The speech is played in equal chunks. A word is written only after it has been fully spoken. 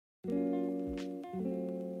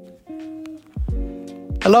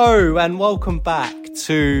Hello and welcome back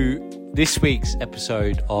to this week's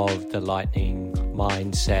episode of the Lightning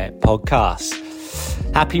Mindset Podcast.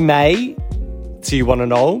 Happy May to you one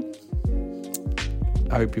and all.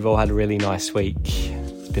 I hope you've all had a really nice week.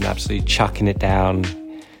 It's been absolutely chucking it down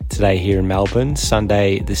today here in Melbourne,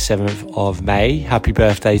 Sunday the 7th of May. Happy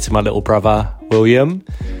birthday to my little brother, William,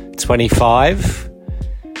 25.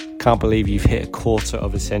 Can't believe you've hit a quarter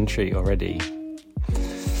of a century already.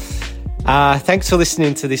 Thanks for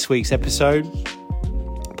listening to this week's episode.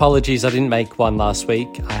 Apologies, I didn't make one last week.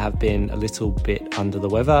 I have been a little bit under the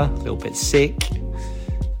weather, a little bit sick.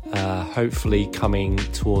 Hopefully coming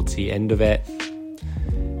towards the end of it.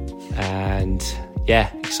 And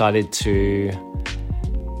yeah, excited to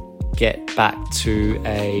get back to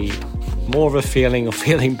a more of a feeling of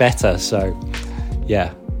feeling better. So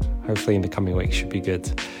yeah, hopefully in the coming weeks should be good.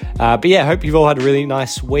 But yeah, hope you've all had a really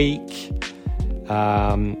nice week.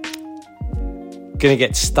 Going to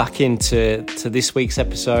get stuck into this week's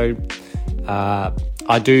episode.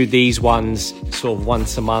 I do these ones sort of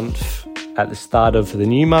once a month at the start of the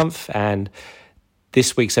new month, and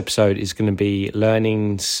this week's episode is going to be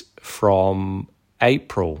learnings from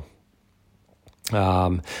April.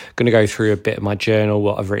 Going to go through a bit of my journal,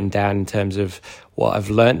 what I've written down in terms of what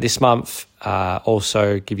I've learned this month.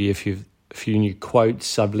 Also give you a few new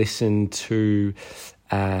quotes I've listened to,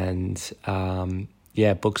 and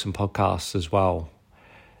books and podcasts as well.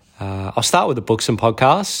 I'll start with the books and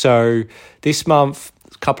podcasts. So this month,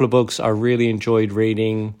 a couple of books I really enjoyed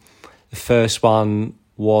reading. The first one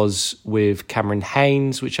was with Cameron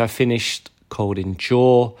Hanes, which I finished, called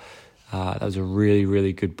Endure. That was a really,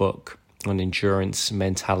 really good book on endurance,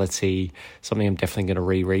 mentality, something I'm definitely going to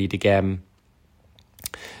reread again.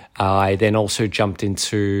 I then also jumped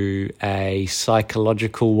into a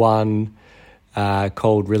psychological one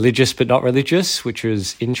called Religious But Not Religious, which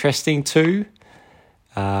was interesting too.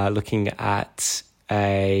 Looking at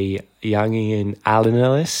a Jungian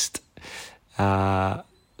analyst. So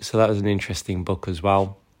that was an interesting book as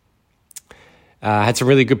well. I had some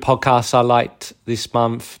really good podcasts I liked this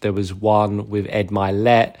month. There was one with Ed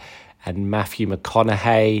Milet and Matthew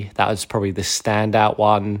McConaughey. That was probably the standout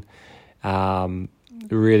one.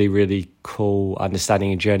 Really, really cool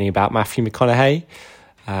understanding and journey about Matthew McConaughey.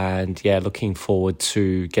 And yeah, looking forward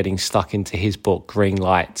to getting stuck into his book, Green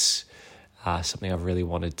Lights. Something I've really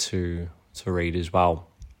wanted to read as well.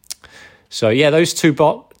 So yeah, those two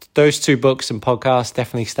books and podcasts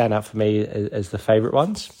definitely stand out for me as the favourite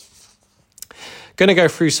ones. Going to go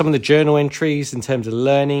through some of the journal entries in terms of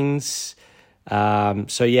learnings.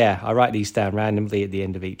 So yeah, I write these down randomly at the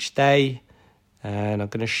end of each day, and I'm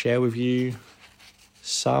going to share with you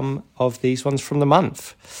some of these ones from the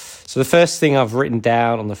month. So the first thing I've written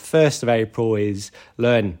down on the 1st of April is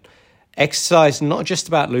learn. Exercise, not just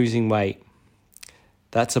about losing weight.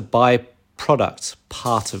 That's a byproduct,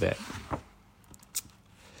 part of it.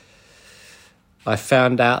 I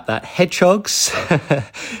found out that hedgehogs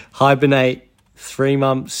hibernate 3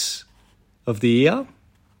 months of the year.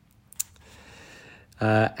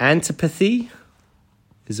 Antipathy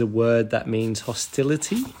is a word that means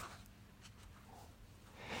hostility.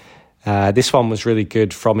 This one was really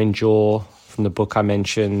good from Endure, from the book I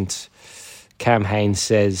mentioned. Cam Hanes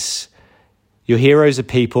says, your heroes are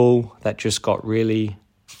people that just got really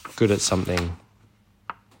good at something.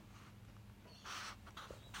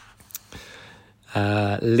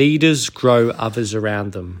 Leaders grow others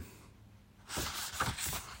around them.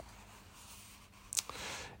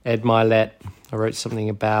 Ed Milet, I wrote something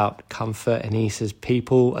about comfort, and he says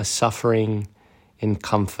people are suffering in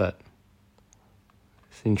comfort.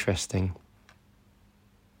 It's interesting.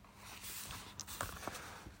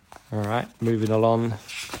 All right, moving along.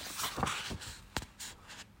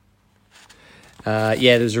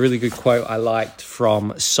 There's a really good quote I liked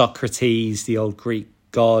from Socrates, the old Greek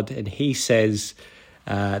god, and he says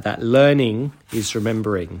that learning is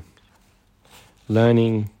remembering.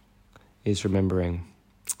 Learning is remembering.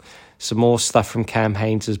 Some more stuff from Cam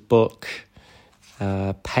Hanes' book,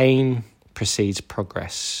 Pain Precedes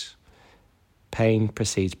Progress. Pain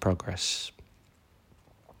precedes progress.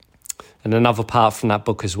 And another part from that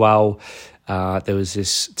book as well, there was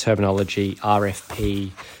this terminology,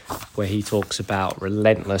 RFP, where he talks about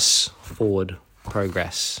relentless forward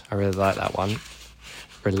progress. I really like that one.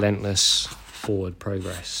 Relentless forward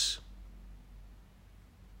progress.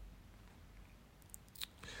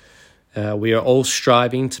 We are all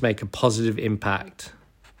striving to make a positive impact.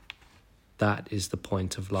 That is the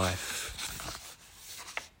point of life.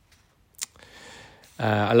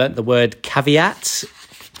 I learnt the word caveat,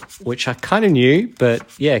 which I kind of knew, but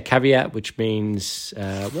yeah, caveat, which means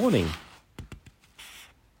warning.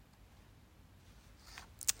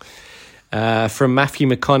 From Matthew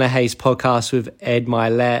McConaughey's podcast with Ed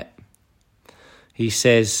Milet, he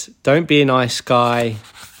says, "Don't be a nice guy,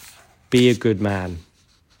 be a good man."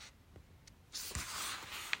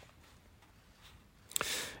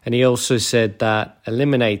 And he also said that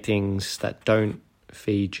eliminate things that don't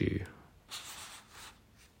feed you.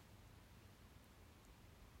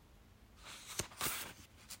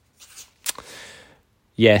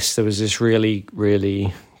 Yes, there was this really,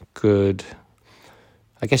 really good,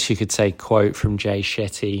 I guess you could say, quote from Jay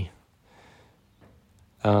Shetty.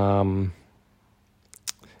 And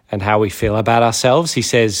how we feel about ourselves. He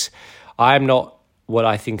says, "I am not what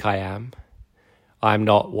I think I am. I am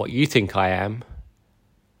not what you think I am.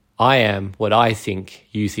 I am what I think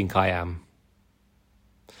you think I am."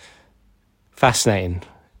 Fascinating.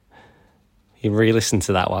 You can re-listen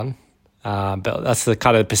to that one. But that's the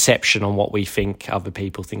kind of perception on what we think other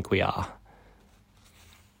people think we are.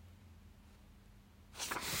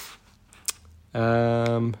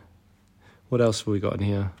 What else have we got in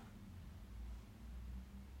here?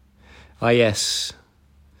 Yes.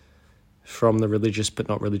 From the Religious But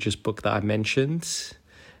Not Religious book that I mentioned,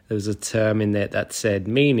 there was a term in there that said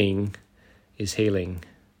meaning is healing.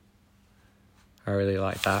 I really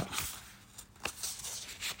like that.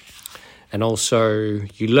 And also,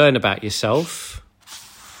 you learn about yourself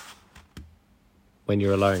when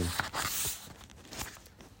you're alone.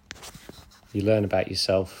 You learn about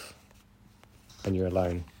yourself when you're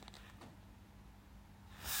alone.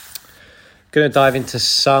 I'm going to dive into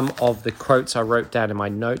some of the quotes I wrote down in my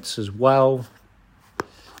notes as well.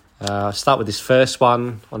 I'll start with this first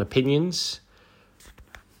one on opinions.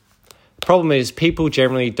 The problem is people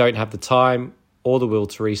generally don't have the time or the will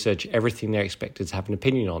to research everything they're expected to have an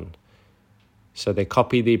opinion on. So they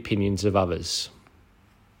copy the opinions of others.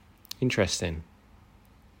 Interesting.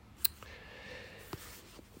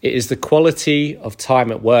 It is the quality of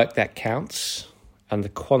time at work that counts and the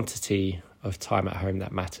quantity of time at home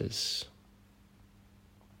that matters.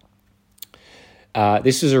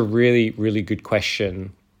 This is a really, really good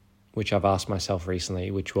question, which I've asked myself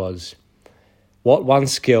recently, which was, what one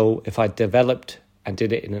skill, if I developed and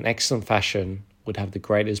did it in an excellent fashion, would have the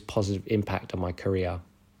greatest positive impact on my career?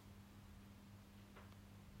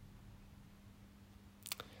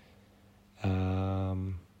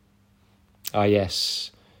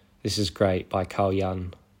 Yes, this is great, by Carl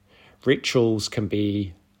Jung. Rituals can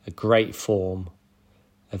be a great form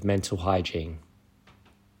of mental hygiene.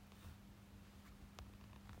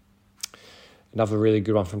 Another really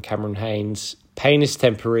good one from Cameron Hanes. Pain is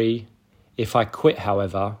temporary. If I quit,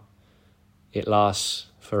 however, it lasts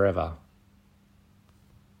forever.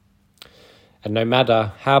 And no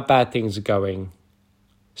matter how bad things are going,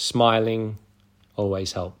 smiling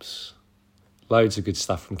always helps. Loads of good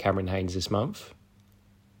stuff from Cameron Hanes this month.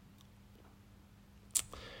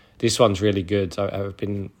 This one's really good. I've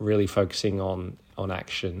been really focusing on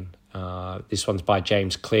action. This one's by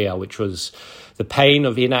James Clear, which was, the pain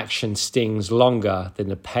of inaction stings longer than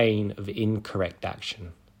the pain of incorrect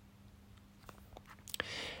action.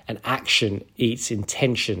 And action eats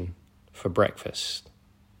intention for breakfast.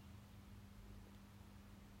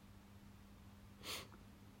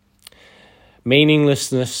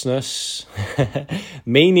 Meaninglessness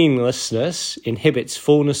inhibits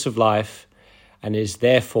fullness of life and is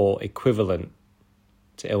therefore equivalent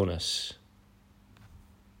to illness.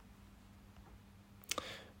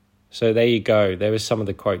 So there you go. There were some of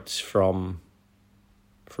the quotes from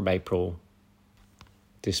April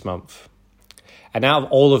this month. And out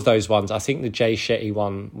of all of those ones, I think the Jay Shetty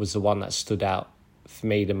one was the one that stood out for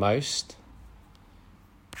me the most.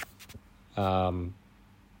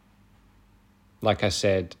 Like I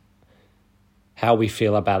said, how we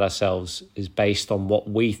feel about ourselves is based on what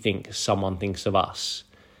we think someone thinks of us.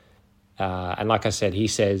 And like I said, he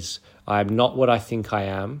says, I am not what I think I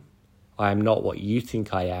am. I am not what you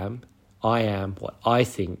think I am. I am what I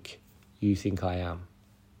think you think I am.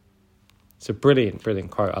 It's a brilliant, brilliant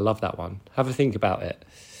quote. I love that one. Have a think about it.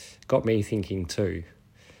 Got me thinking too.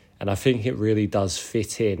 And I think it really does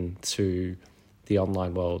fit in to the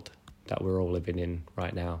online world that we're all living in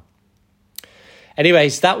right now.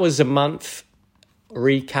 Anyways, that was a month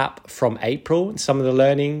recap from April and some of the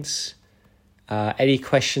learnings. Any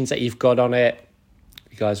questions that you've got on it,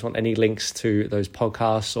 if you guys want any links to those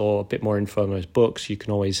podcasts or a bit more info on those books, you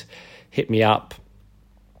can always hit me up.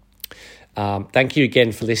 Thank you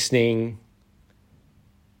again for listening.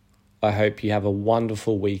 I hope you have a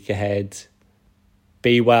wonderful week ahead.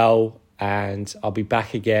 Be well, and I'll be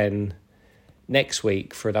back again next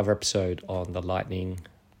week for another episode on the Lightning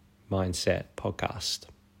Mindset podcast.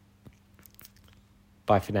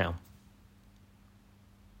 Bye for now.